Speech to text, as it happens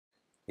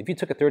If you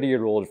took a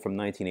 30-year-old from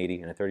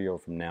 1980 and a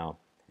 30-year-old from now,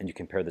 and you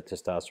compare the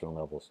testosterone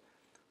levels,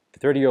 the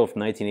 30-year-old from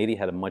 1980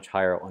 had a much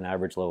higher on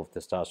average level of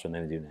testosterone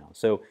than they do now.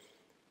 So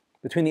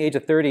between the age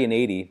of 30 and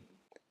 80,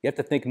 you have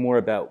to think more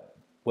about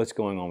what's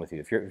going on with you.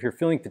 If you're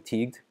feeling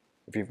fatigued,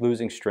 if you're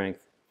losing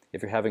strength,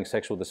 if you're having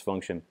sexual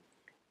dysfunction,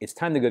 it's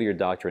time to go to your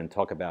doctor and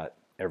talk about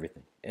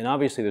everything. And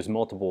obviously there's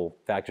multiple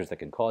factors that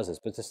can cause this,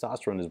 but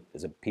testosterone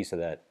is a piece of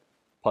that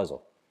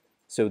puzzle.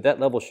 So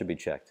that level should be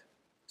checked.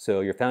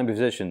 So your family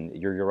physician,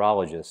 your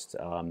urologist,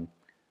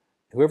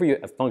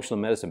 a functional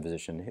medicine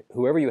physician,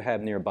 whoever you have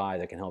nearby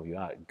that can help you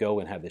out, go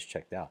and have this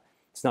checked out.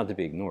 It's not to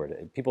be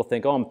ignored. People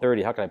think, oh, I'm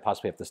 30, how could I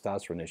possibly have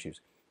testosterone issues?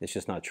 It's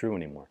just not true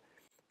anymore.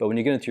 But when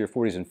you get into your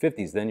 40s and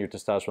 50s, then your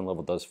testosterone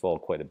level does fall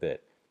quite a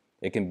bit.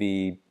 It can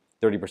be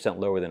 30%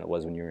 lower than it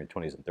was when you were in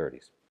your 20s and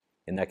 30s.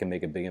 And that can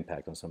make a big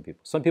impact on some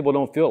people. Some people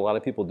don't feel it, a lot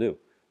of people do.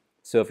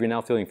 So if you're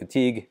now feeling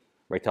fatigue,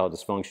 erectile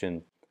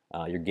dysfunction,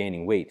 you're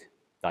gaining weight,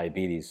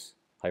 diabetes,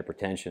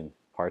 hypertension,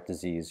 heart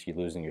disease, you're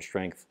losing your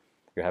strength,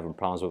 you're having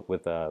problems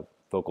with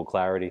vocal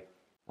clarity,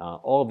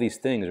 all of these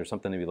things are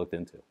something to be looked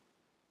into.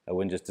 I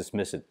wouldn't just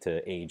dismiss it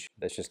to age.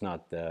 That's just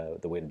not the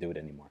way to do it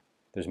anymore.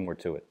 There's more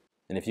to it.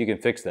 And if you can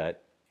fix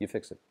that, you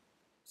fix it.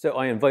 So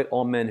I invite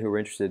all men who are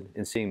interested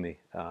in seeing me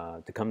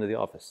to come to the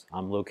office.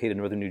 I'm located in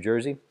northern New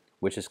Jersey,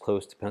 which is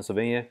close to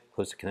Pennsylvania,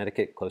 close to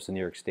Connecticut, close to New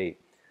York State.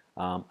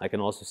 I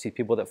can also see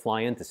people that fly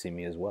in to see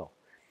me as well.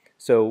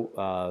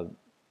 So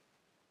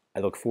I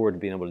look forward to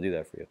being able to do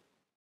that for you.